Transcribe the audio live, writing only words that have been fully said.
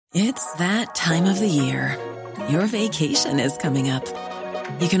It's that time of the year. Your vacation is coming up.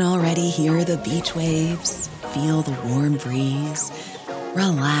 You can already hear the beach waves, feel the warm breeze,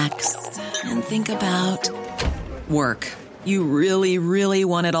 relax, and think about work. You really, really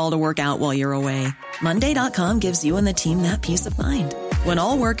want it all to work out while you're away. Monday.com gives you and the team that peace of mind. When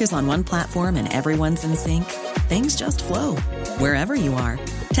all work is on one platform and everyone's in sync, things just flow. Wherever you are,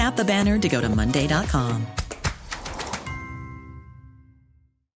 tap the banner to go to Monday.com.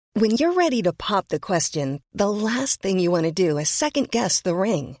 When you're ready to pop the question, the last thing you want to do is second-guess the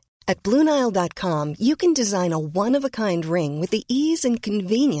ring. At BlueNile.com, you can design a one-of-a-kind ring with the ease and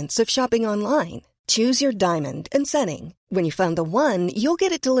convenience of shopping online. Choose your diamond and setting. When you find the one, you'll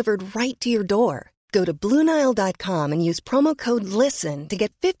get it delivered right to your door. Go to BlueNile.com and use promo code LISTEN to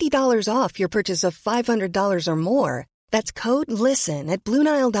get $50 off your purchase of $500 or more. That's code LISTEN at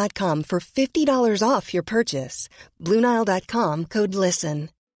BlueNile.com for $50 off your purchase. BlueNile.com, code LISTEN.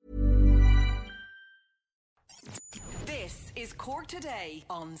 This is Cork Today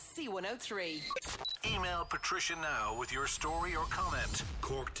on C103. Email Patricia now with your story or comment.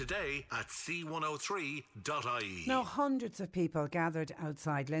 corktoday@c103.ie. Now, hundreds of people gathered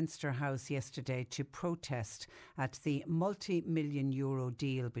outside Leinster House yesterday to protest at the multi-million euro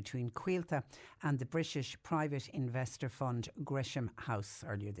deal between Coillte and the British private investor fund Gresham House.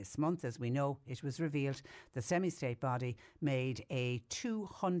 Earlier this month, as we know, it was revealed the semi-state body made a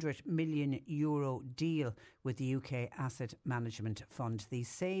 €200 million deal with the UK Asset Management Fund. The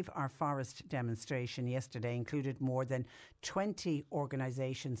Save Our Forest demonstration yesterday included more than 20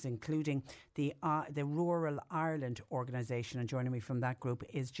 organisations, including the Rural Ireland organisation. And joining me from that group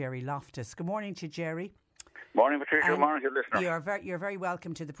is Jerry Loftus. Good morning to you, Jerry. Morning, Patricia. Good morning to your listeners. You're very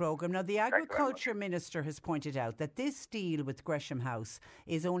welcome to the programme. Now, the Agriculture Minister has pointed out that this deal with Gresham House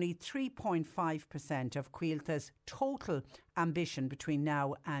is only 3.5% of Coilte's total ambition between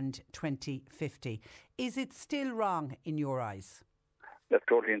now and 2050. Is it still wrong in your eyes? That's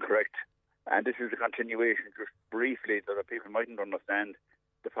totally incorrect. And this is a continuation, just briefly, so that people mightn't understand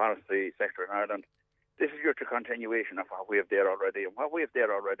the forestry sector in Ireland. This is just a continuation of what we have there already. And what we have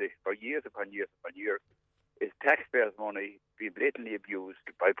there already for years upon years upon years is taxpayers' money being blatantly abused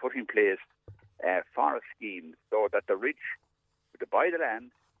by putting in place forest schemes so that the rich, to buy the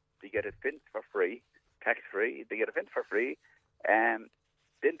land, they get it fenced for free, tax-free, they get it fenced for free, and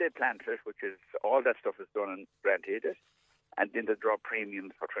then they plant it, which is all that stuff is done and granted, and then they draw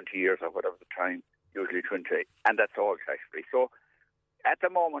premiums for 20 years or whatever the time, usually 20, and that's all tax-free. So at the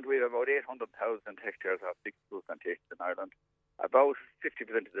moment we have about 800,000 hectares of big fruit plantations in Ireland. About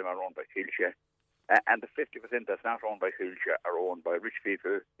 50% of them are owned by Coillte. And the 50% that's not owned by Coillte are owned by rich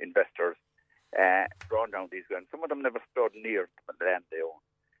people, investors, drawn down these lands. Some of them never stood near the land they own.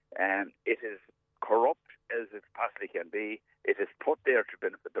 It is corrupt as it possibly can be. It is put there to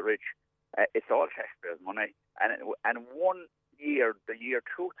benefit the rich. It's all taxpayers' money. And one year, the year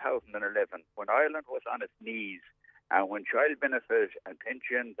 2011, when Ireland was on its knees, and when child benefit and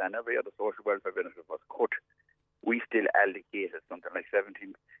pensions and every other social welfare benefit was cut, we still allocated something like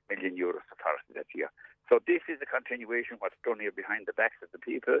 17 million euros to forestry that year. So this is a continuation of what's done here behind the backs of the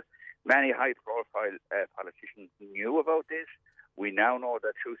people. Many high-profile politicians knew about this. We now know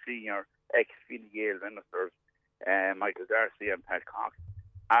that two senior ex-Fine Gael ministers, Michael Darcy and Pat Cox,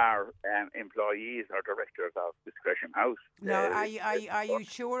 are employees or directors of this Gresham House. Now, are you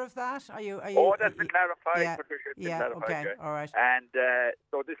sure of that? Are you? Oh, that's been clarified, yeah, Patricia. It's been clarified, okay, yeah. All right. And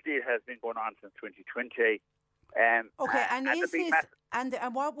so this deal has been going on since 2020. Okay, and is this and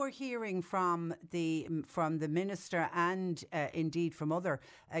what we're hearing from the minister and indeed from other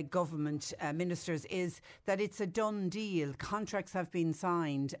government ministers is that it's a done deal. Contracts have been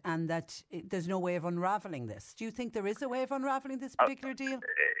signed, and that there's no way of unravelling this. Do you think there is a way of unravelling this particular deal?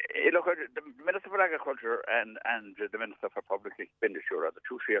 Look, the Minister for Agriculture and the Minister for Public Expenditure are the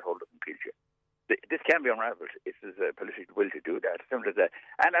two shareholders in Coillte. This can be unravelled if there's a political will to do that. Simple as that.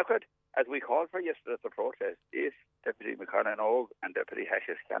 And I could, as we called for yesterday at the protest, if Deputy McConnell and Deputy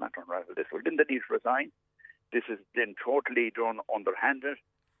Hashes cannot unravel this, well, then they need to resign. This has been totally done underhanded,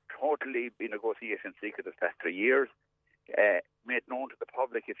 totally been negotiation secret the past 3 years, made known to the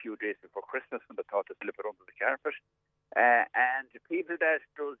public a few days before Christmas when they thought to slip it under the carpet. And the people that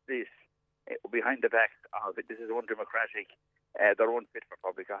does this behind the back of it, this is undemocratic, they're unfit for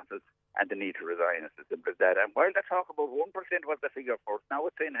public office, and they need to resign. It's as simple as that. And while they talk about 1% was the figure first, now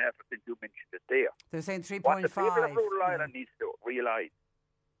it's 3.5%. You mentioned it there. They're saying 3.5. What the people of rural Ireland needs to realise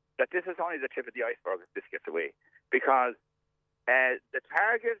that this is only the tip of the iceberg if this gets away, because the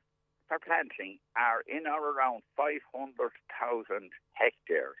targets for planting are in or around 500,000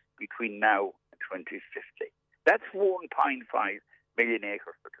 hectares between now and 2050. That's 1.5 million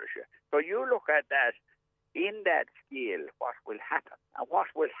acres, Patricia. So you look at that, in that scale, what will happen? And what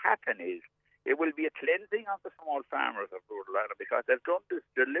will happen is it will be a cleansing of the small farmers of rural Ireland, because they've done this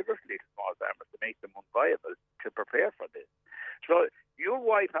deliberately to small farmers to make them unviable, to prepare for this. So you'll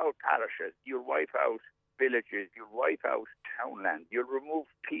wipe out parishes, you'll wipe out villages, you'll wipe out townland, you'll remove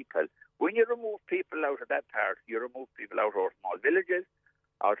people. When you remove people out of that part, you remove people out of small villages,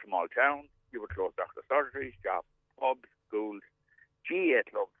 out of small towns. You would close doctor surgeries, shops, pubs, schools, GA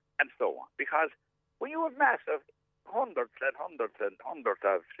clubs, and so on. Because when you have massive hundreds and hundreds and hundreds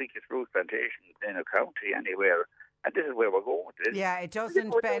of citrus fruit plantations in a county anywhere, and this is where we're going with this. Yeah, it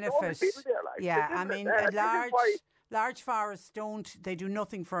doesn't benefit. Yeah, I mean, large forests they do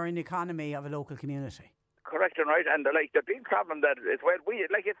nothing for an economy of a local community. Correct and right. And the big problem that is when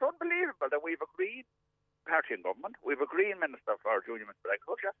it's unbelievable that we've agreed, party in government, we've agreed Minister for Junior Minister for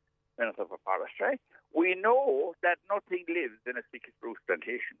Agriculture, Minister for Forestry. We know that nothing lives in a citrus fruit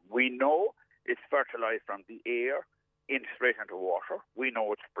plantation. We know it's fertilised from the air straight into water. We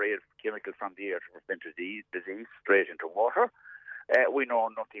know it's sprayed chemicals from the air to prevent disease straight into water. We know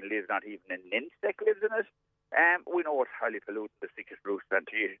nothing lives, not even an insect lives in it. We know it's highly polluted, the citrus fruit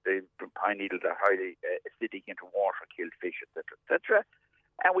plantation. The pine needles are highly acidic into water, kill fish, etc., etc.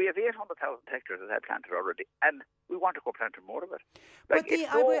 And we have 800,000 hectares that have planted already, and we want to go planting more of it.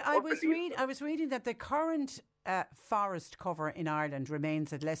 I was reading that the current forest cover in Ireland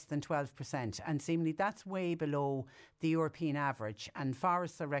remains at less than 12%, and seemingly that's way below the European average. And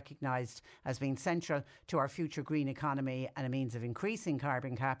forests are recognised as being central to our future green economy and a means of increasing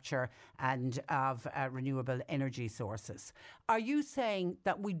carbon capture and of renewable energy sources. Are you saying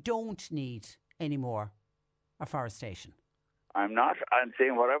that we don't need any more afforestation? I'm not. I'm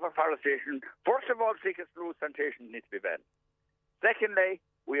saying whatever forestation. First of all, citrus fruit plantation needs to be banned. Secondly,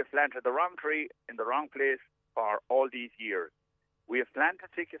 we have planted the wrong tree in the wrong place for all these years. We have planted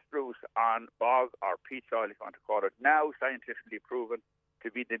citrus fruit on bog or peat soil, if you want to call it, now scientifically proven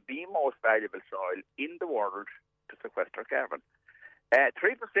to be the most valuable soil in the world to sequester carbon. 3%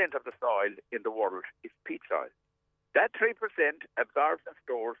 of the soil in the world is peat soil. That 3% absorbs and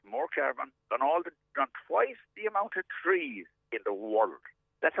stores more carbon than twice the amount of trees in the world.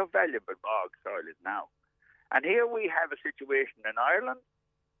 That's how valuable bog soil is now. And here we have a situation in Ireland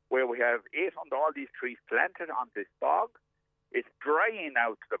where we have 800 all these trees planted on this bog. It's drying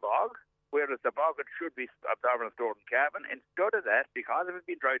out the bog, whereas the bog should be absorbing and storing carbon. Instead of that, because it has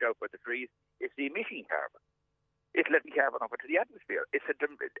been dried out by the trees, it's emitting carbon. It's letting carbon up into the atmosphere. It's a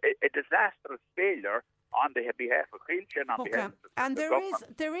disastrous failure on the behalf of Creelchin, on behalf of the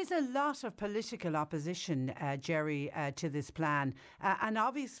government. There is a lot of political opposition, Jerry, to this plan. And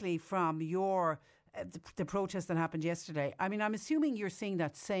obviously from the protest that happened yesterday, I mean, I'm assuming you're seeing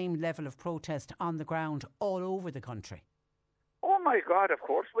that same level of protest on the ground all over the country. Oh my God, of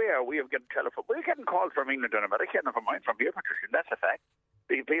course we are. We're getting calls from England and America, and from mine from here, Patricia. That's a fact.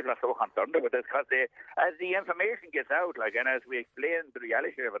 People are so concerned with this because as the information gets out, and as we explain the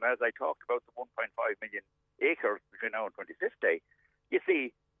reality of it, and as I talked about the 1.5 million acres between now and 2050, you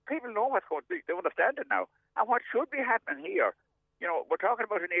see, people know what's going to be. They understand it now. And what should be happening here, we're talking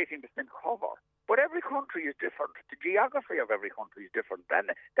about an 18% cover, but every country is different. The geography of every country is different.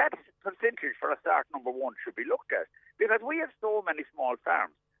 And that percentage, for a start, number one, should be looked at. Because we have so many small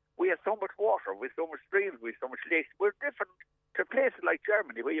farms. We have so much water. We have so much streams. We have so much lakes. We're different to places like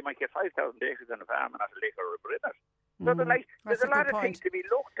Germany, where you might get 5,000 acres in a farm and not a lake or a river in it. So there's a lot of things to be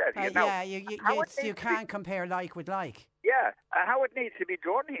looked at. You can't compare like with like. Yeah, and how it needs to be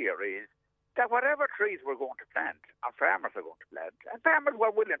done here is that whatever trees we're going to plant, our farmers are going to plant, and farmers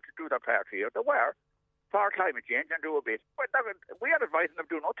were willing to do their part here. They were for climate change and do a bit. But we are advising them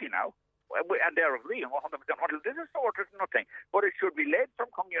to do nothing now, and they're agreeing 100% until this is sorted, nothing. But it should be led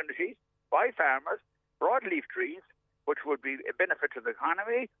from communities by farmers, broadleaf trees, which would be a benefit to the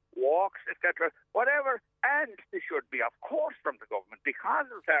economy, walks, etc., whatever. And this should be, of course, from the government, because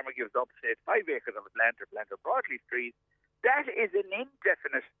the farmer gives up, say, 5 acres of his land to plant a broadleaf trees. That is an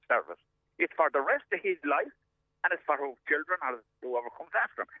indefinite service. It's for the rest of his life, and it's for his children or whoever comes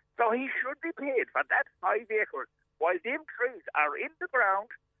after him. So he should be paid for that 5 acres, while them trees are in the ground,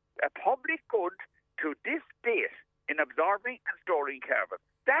 a public good to this date in absorbing and storing carbon.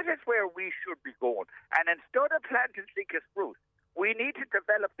 That is where we should be going. And instead of planting citrus fruit, we need to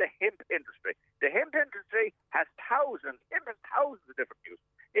develop the hemp industry. The hemp industry has thousands of different uses.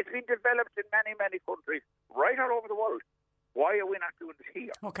 It's been developed in many, many countries right all over the world. Why are we not doing it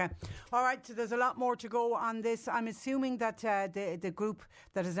here? Okay. All right. So there's a lot more to go on this. I'm assuming that the group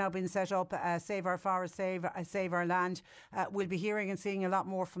that has now been set up, Save Our Forest, Save Our Land, will be hearing and seeing a lot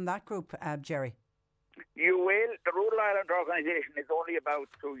more from that group, Jerry. You will. The Rural Ireland organisation is only about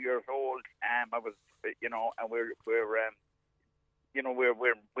 2 years old. I was, and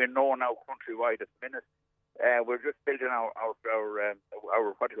we're known now countrywide at the minute. We're just building our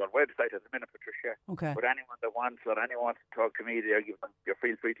website at the minute, Patricia. Okay. But anyone that wants to talk to me, you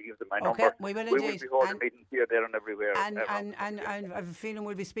feel free to give them my number. Okay, we will indeed. indeed. We will be holding meetings here, there and everywhere. And I have a feeling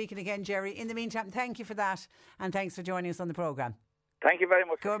we'll be speaking again, Jerry. In the meantime, thank you for that, and thanks for joining us on the programme. Thank you very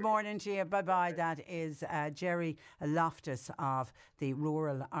much. Good morning to you. Bye-bye. That is Jerry Loftus of the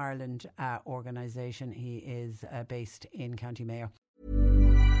Rural Ireland organisation. He is based in County Mayo.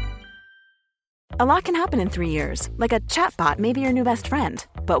 A lot can happen in 3 years, like a chatbot may be your new best friend.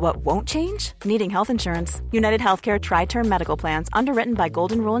 But what won't change? Needing health insurance. United Healthcare Tri-Term Medical Plans, underwritten by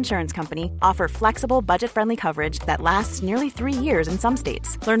Golden Rule Insurance Company, offer flexible, budget-friendly coverage that lasts nearly 3 years in some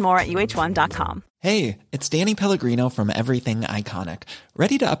states. Learn more at uh1.com. Hey, it's Danny Pellegrino from Everything Iconic.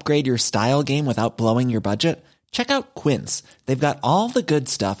 Ready to upgrade your style game without blowing your budget? Check out Quince. They've got all the good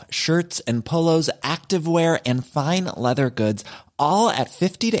stuff, shirts and polos, activewear, and fine leather goods, all at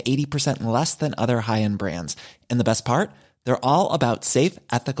 50 to 80% less than other high-end brands. And the best part? They're all about safe,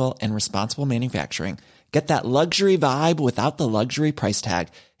 ethical, and responsible manufacturing. Get that luxury vibe without the luxury price tag.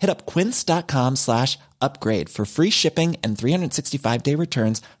 Hit up quince.com/upgrade for free shipping and 365-day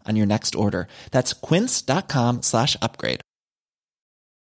returns on your next order. That's quince.com/upgrade.